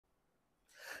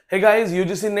Hey guys,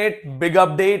 UGC NET big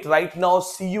update. Right now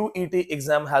CUET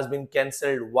exam has been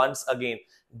cancelled once again.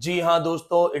 जी हाँ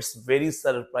दोस्तों, it's very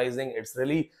surprising. It's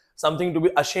really something to be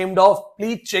ashamed of.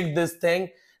 Please check this thing.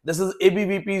 This is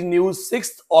ABVP's news.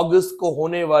 6th August को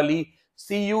होने वाली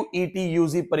CUET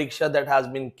UG परीक्षा that has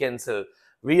been cancelled.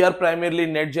 We are primarily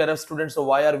NET JRF students, so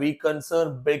why are we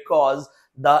concerned? Because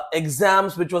the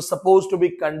exams which was supposed to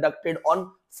be conducted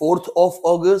on 4th of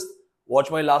August.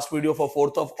 Watch my last video for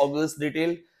 4th of August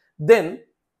detail. Then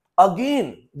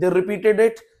again they repeated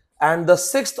it, and the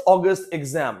 6th August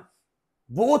exam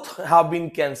both have been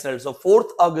cancelled. So 4th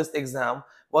August exam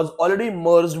was already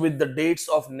merged with the dates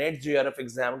of NET JRF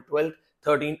exam 12th,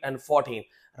 13th and 14th.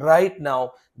 Right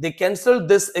now they cancelled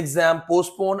this exam,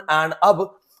 postpone, and अब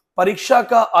परीक्षा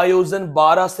का आयोजन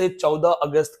 12 से 14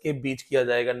 अगस्त के बीच किया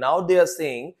जाएगा. Now they are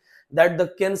saying that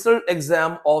the cancelled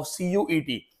exam of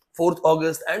CUET 4th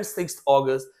August and 6th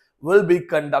August will be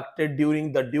conducted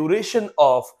during the duration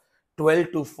of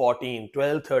 12 to 14,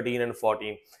 12, 13 and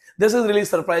 14. This is really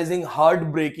surprising,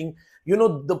 heartbreaking. You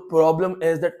know, the problem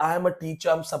is that I am a teacher.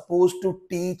 I'm supposed to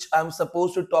teach. I'm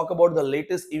supposed to talk about the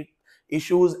latest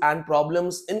issues and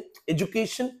problems in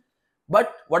education.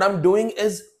 But what I'm doing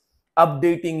is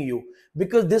updating you,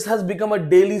 because this has become a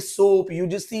daily soap.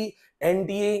 UGC,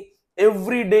 NTA,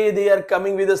 every day they are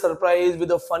coming with a surprise, with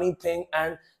a funny thing,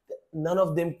 and none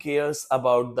of them cares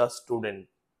about the student.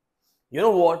 You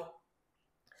know what?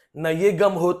 ना ये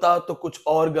गम होता तो कुछ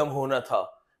और गम होना था.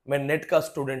 मैं net का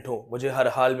स्टूडेंट हूं, मुझे हर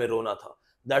हाल में रोना था.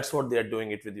 That's what they are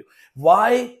doing it with you.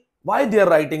 Why they are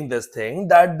writing this thing?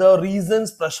 That the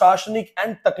reasons प्रशासनिक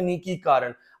and तकनीकी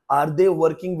कारण. Are they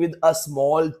working with a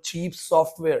small cheap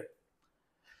software?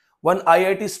 One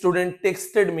IIT student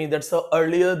texted me that so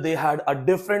earlier they had a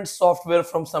different software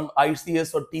from some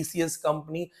ICS or TCS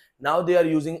company. Now they are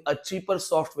using a cheaper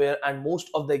software, and most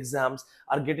of the exams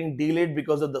are getting delayed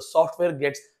because of the software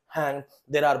gets hanged.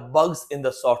 There are bugs in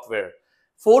the software.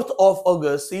 4th of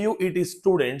August, CUET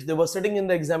students, they were sitting in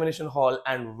the examination hall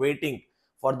and waiting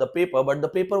for the paper, but the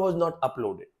paper was not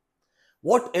uploaded.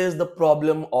 What is the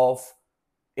problem of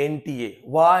NTA?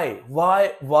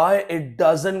 Why it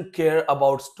doesn't care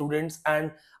about students?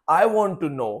 And I want to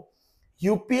know,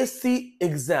 UPSC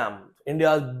exam,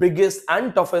 India's biggest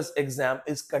and toughest exam,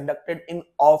 is conducted in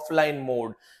offline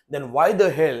mode. Then why the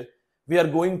hell we are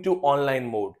going to online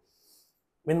mode?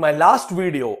 In my last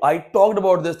video, I talked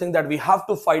about this thing that we have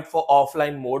to fight for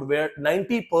offline mode, where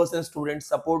 90% students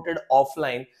supported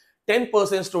offline,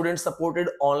 10% students supported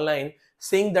online,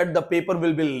 saying that the paper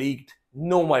will be leaked.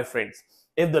 No, my friends.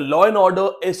 If the law and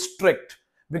order is strict,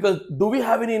 because do we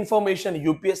have any information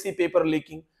UPSC paper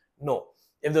leaking? No.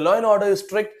 If the law and order is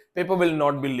strict, paper will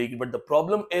not be leaked. But the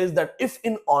problem is that if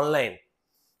in online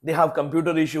they have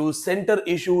computer issues, center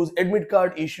issues, admit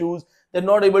card issues, they're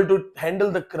not able to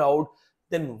handle the crowd,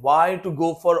 then why to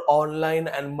go for online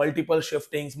and multiple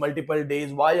shiftings, multiple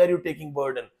days? Why are you taking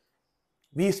burden?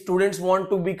 We students want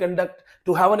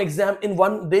to have an exam in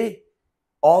one day.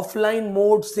 Offline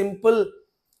mode, simple.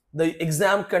 The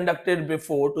exam conducted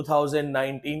before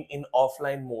 2019 in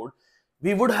offline mode,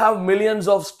 we would have millions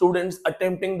of students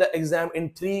attempting the exam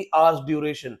in 3 hours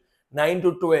duration, 9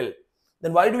 to 12.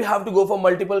 Then why do we have to go for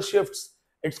multiple shifts?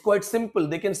 It's quite simple.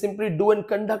 They can simply do and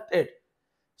conduct it.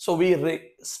 So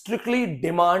we strictly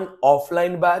demand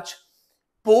offline batch.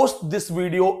 Post this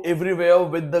video everywhere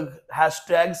with the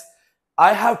hashtags.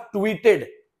 I have tweeted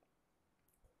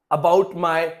about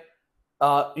my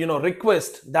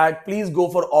request that please go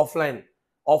for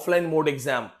offline mode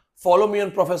exam. Follow me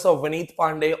on Professor VINEET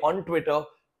Pandey on Twitter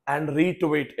and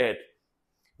retweet it.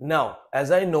 Now, as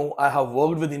I know, I have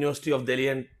worked with University of Delhi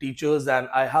and teachers, and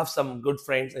I have some good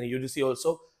friends in UGC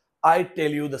also. I tell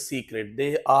you the secret,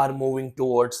 they are moving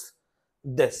towards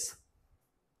this.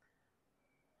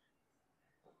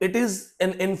 It is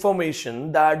an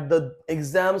information that the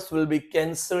exams will be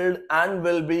cancelled and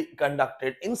will be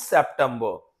conducted in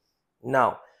September.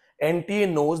 Now,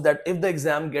 NTA knows that if the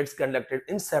exam gets conducted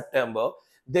in September,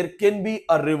 there can be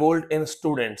a revolt in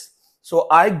students. So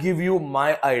I give you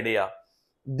my idea.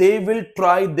 They will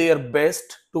try their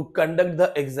best to conduct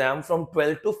the exam from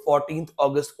 12th to 14th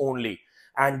August only.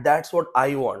 And that's what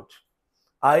I want.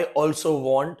 I also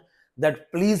want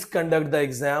that please conduct the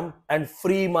exam and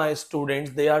free my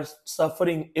students. They are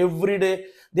suffering every day.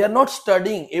 They are not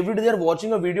studying. Every day they are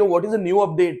watching a video. What is the new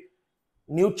update?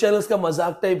 News channels का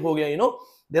मजाक type हो गया, you know.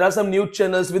 There are some news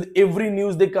channels with every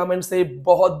news they come and say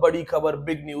बहुत बड़ी खबर,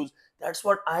 big news. That's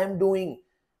what I am doing.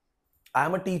 I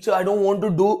am a teacher. I don't want to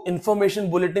do information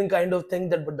bulletin kind of thing.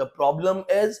 But the problem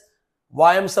is,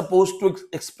 why I'm supposed to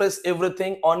express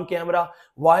everything on camera?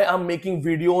 Why I'm making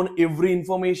video on every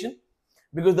information?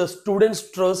 because the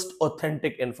students trust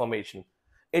authentic information.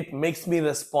 It makes me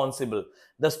responsible.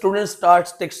 The student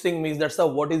starts texting me, that's a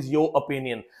what is your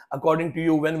opinion? According to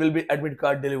you, when will be admit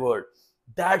card delivered?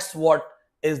 That's what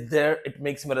is there. It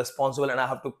makes me responsible and I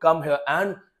have to come here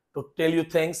and to tell you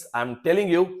things. I'm telling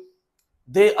you,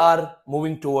 they are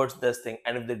moving towards this thing,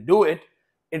 and if they do it,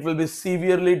 it will be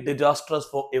severely disastrous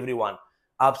for everyone.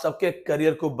 आप सबके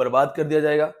career को बर्बाद कर दिया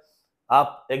जाएगा.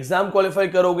 आप exam qualify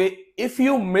करोगे, if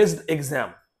you missed exam,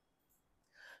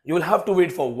 you will have to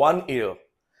wait for 1 year.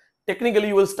 Technically,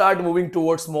 you will start moving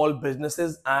towards small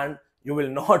businesses and you will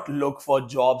not look for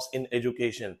jobs in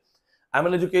education. I'm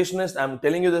an educationist. I'm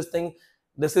telling you this thing.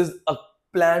 This is a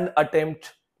planned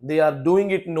attempt. They are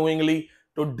doing it knowingly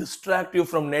to distract you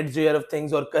from net JRF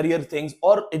things or career things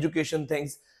or education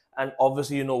things. And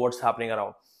obviously, you know what's happening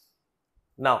around.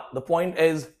 Now, the point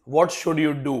is, what should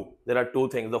you do? There are two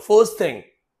things. The first thing,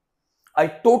 I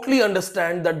totally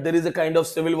understand that there is a kind of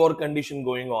civil war condition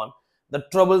going on. The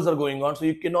troubles are going on, so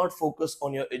you cannot focus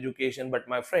on your education. But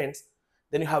my friends,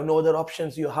 then you have no other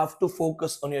options. You have to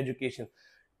focus on your education.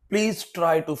 Please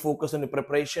try to focus on your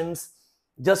preparations.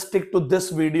 Just stick to this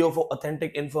video for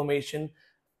authentic information.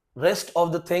 Rest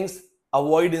of the things,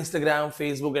 avoid Instagram,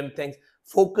 Facebook and things.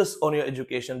 Focus on your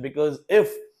education, because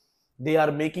if they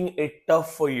are making it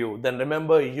tough for you, then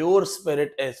remember your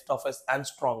spirit is toughest and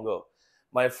stronger.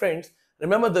 My friends,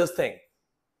 remember this thing.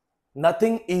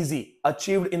 Nothing easy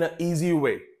achieved in an easy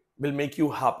way will make you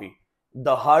happy.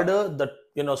 The harder,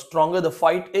 the stronger the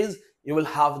fight is, you will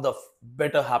have the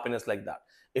better happiness like that.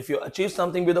 If you achieve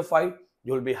something with a fight,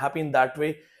 you will be happy in that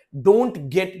way. Don't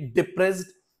get depressed.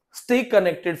 Stay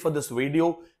connected for this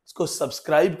video. इसको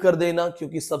subscribe कर देना,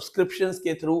 क्योंकि subscriptions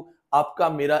के through आपका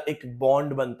मेरा एक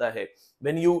bond बनता है.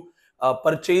 When you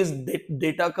purchase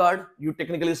data card, you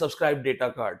technically subscribe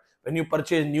data card. When you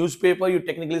purchase newspaper, you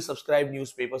technically subscribe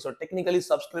newspaper. So technically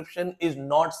subscription is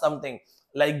not something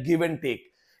like give and take.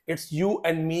 It's you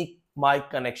and me, my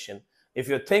connection. If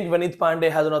you think VINEET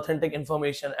Pandey has an authentic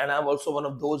information, and I'm also one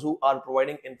of those who are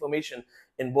providing information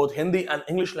in both Hindi and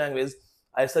English language,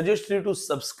 I suggest you to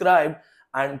subscribe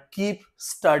and keep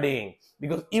studying,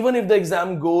 because even if the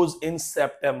exam goes in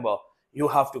September, you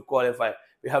have to qualify.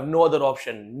 We have no other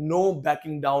option. No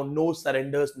backing down, no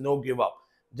surrenders, no give up.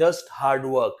 Just hard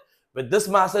work. With this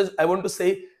message, I want to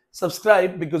say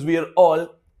subscribe, because we are all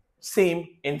same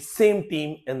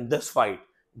team in this fight.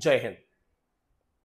 Jai Hind.